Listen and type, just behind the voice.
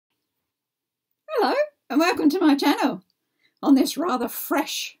and welcome to my channel on this rather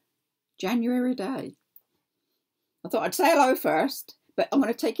fresh January day. I thought I'd say hello first, but I'm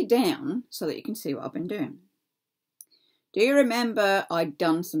going to take you down so that you can see what I've been doing. Do you remember I'd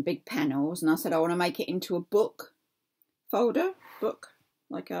done some big panels and I said I want to make it into a book folder?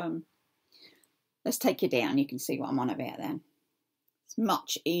 Let's take you down, you can see what I'm on about then. It's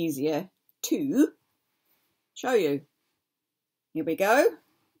much easier to show you. Here we go.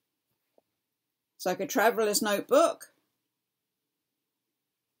 It's like a traveller's notebook.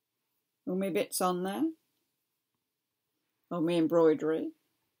 All my bits on there. All my embroidery.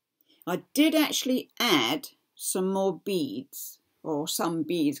 I did actually add some more beads, or some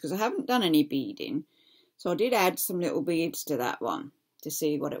beads, because I haven't done any beading. So I did add some little beads to that one to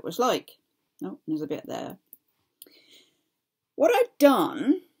see what it was like. Oh, there's a bit there. What I've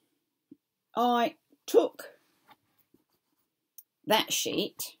done, I took that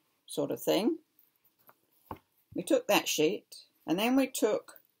sheet, sort of thing. We took that sheet and then we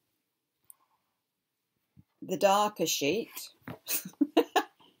took the darker sheet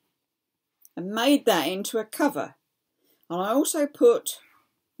and made that into a cover. And I also put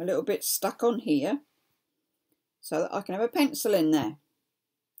a little bit stuck on here so that I can have a pencil in there,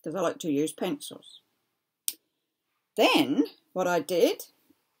 because I like to use pencils. Then what I did,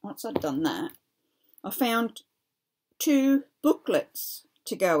 once I'd done that, I found 2 booklets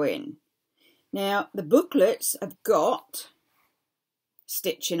to go in. Now the booklets have got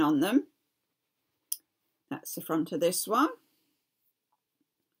stitching on them. That's the front of this one.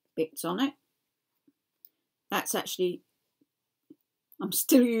 Bits on it. That's actually, I'm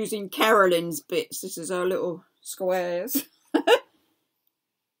still using Carolyn's bits. This is her little squares.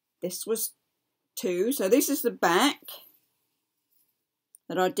 This was 2. So this is the back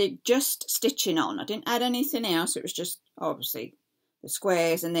that I did just stitching on. I didn't add anything else. It was just obviously the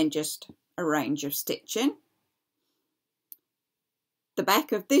squares and then just a range of stitching. The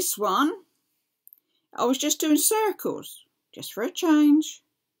back of this one, I was just doing circles, just for a change.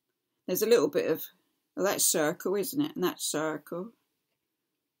 There's a little bit of, well, that's circle, isn't it? And that's circle.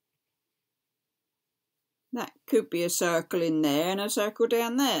 That could be a circle in there and a circle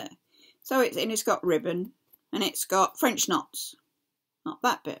down there. So it's got ribbon and it's got French knots. Not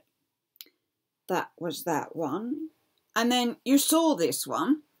that bit. That was that one. And then you saw this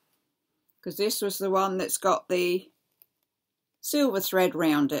one, because this was the one that's got the silver thread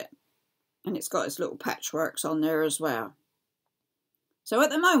round it. And it's got its little patchworks on there as well. So at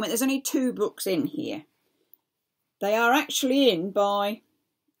the moment there's only 2 books in here. They are actually in by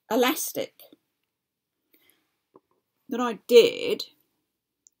elastic. That I did,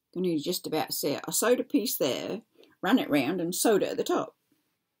 you can just about see it. I sewed a piece there, ran it round and sewed it at the top.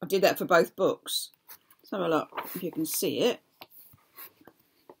 I did that for both books. Let's have a look if you can see it.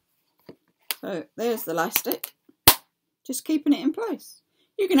 So there's the elastic, just keeping it in place.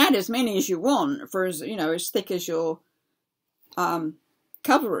 You can add as many as you want for as, you know, as thick as your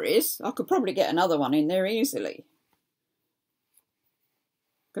cover is. I could probably get another one in there easily,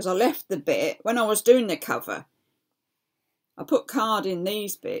 because I left the bit when I was doing the cover. I put card in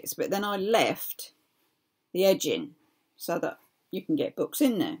these bits, but then I left the edging so that you can get books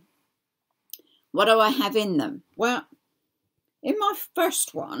in there. What do I have in them? Well, in my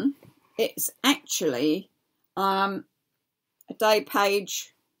first one, it's actually a day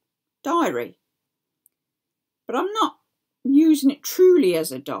page diary. But I'm not using it truly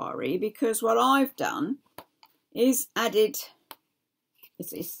as a diary, because what I've done is added,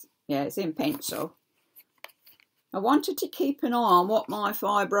 it's in pencil. I wanted to keep an eye on what my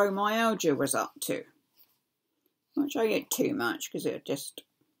fibromyalgia was up to. I won't show you too much because it'll just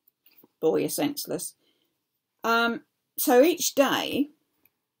bore you senseless. So each day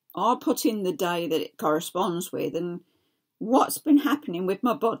I'll put in the day that it corresponds with and what's been happening with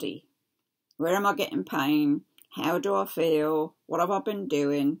my body. Where am I getting pain? How do I feel? What have I been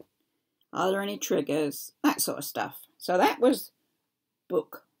doing? Are there any triggers? That sort of stuff. So that was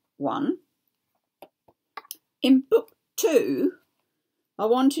book 1. In book 2, I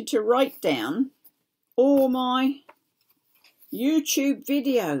wanted to write down all my YouTube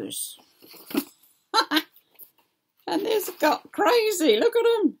videos. And this got crazy. Look at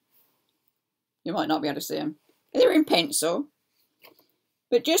them. You might not be able to see them. They're in pencil.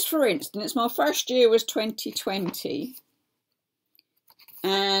 But just for instance, my first year was 2020.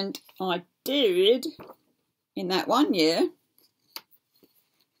 And I did, in that 1 year,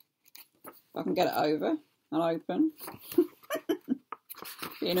 if I can get it over and open.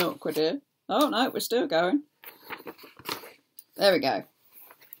 Being awkward here. Oh no, we're still going. There we go.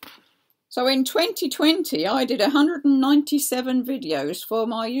 So in 2020, I did 197 videos for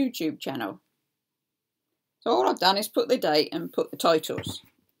my YouTube channel. So all I've done is put the date and put the titles.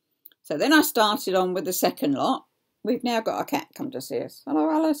 So then I started on with the second lot. We've now got a cat come to see us. Hello,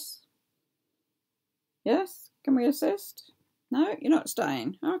 Alice. Yes? Can we assist? No? You're not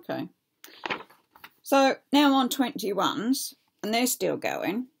staying? Okay. So now I'm on 21s and they're still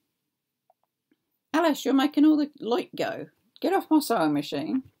going. Alice, you're making all the light go. Get off my sewing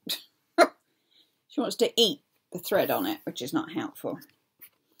machine. She wants to eat the thread on it, which is not helpful.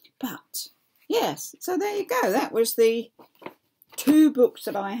 But, yes, so there you go. That was the 2 books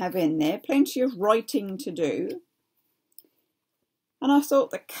that I have in there. Plenty of writing to do. And I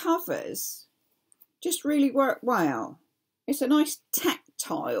thought the covers just really work well. It's a nice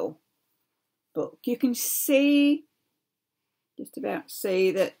tactile book. You can see, just about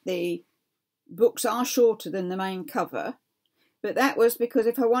see, that the books are shorter than the main cover. But that was because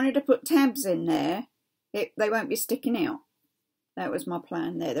if I wanted to put tabs in there, they won't be sticking out. That was my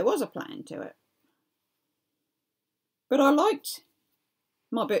plan there. There was a plan to it. But I liked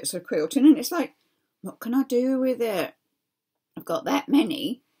my bits of quilting, and it's like, what can I do with it? I've got that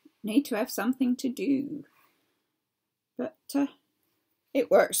many. Need to have something to do. But it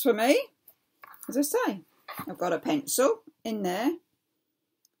works for me. As I say, I've got a pencil in there,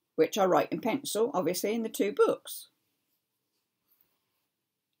 which I write in pencil, obviously, in the 2 books.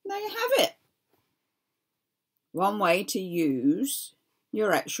 There you have it. One way to use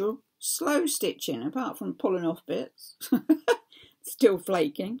your actual slow stitching, apart from pulling off bits. Still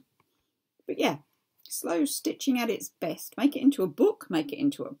flaking. But yeah, slow stitching at its best. Make it into a book, make it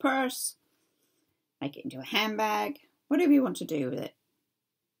into a purse, make it into a handbag, whatever you want to do with it.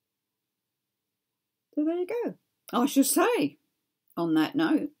 So there you go. I should say, on that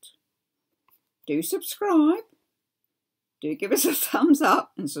note, do subscribe. Do give us a thumbs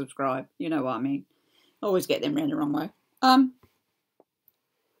up and subscribe. You know what I mean. Always get them round the wrong way. And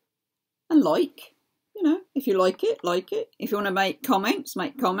like, you know, if you like it, like it. If you want to make comments,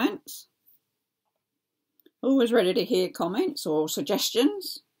 make comments. Always ready to hear comments or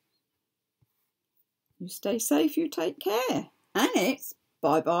suggestions. You stay safe, you take care. And it's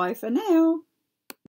bye-bye for now.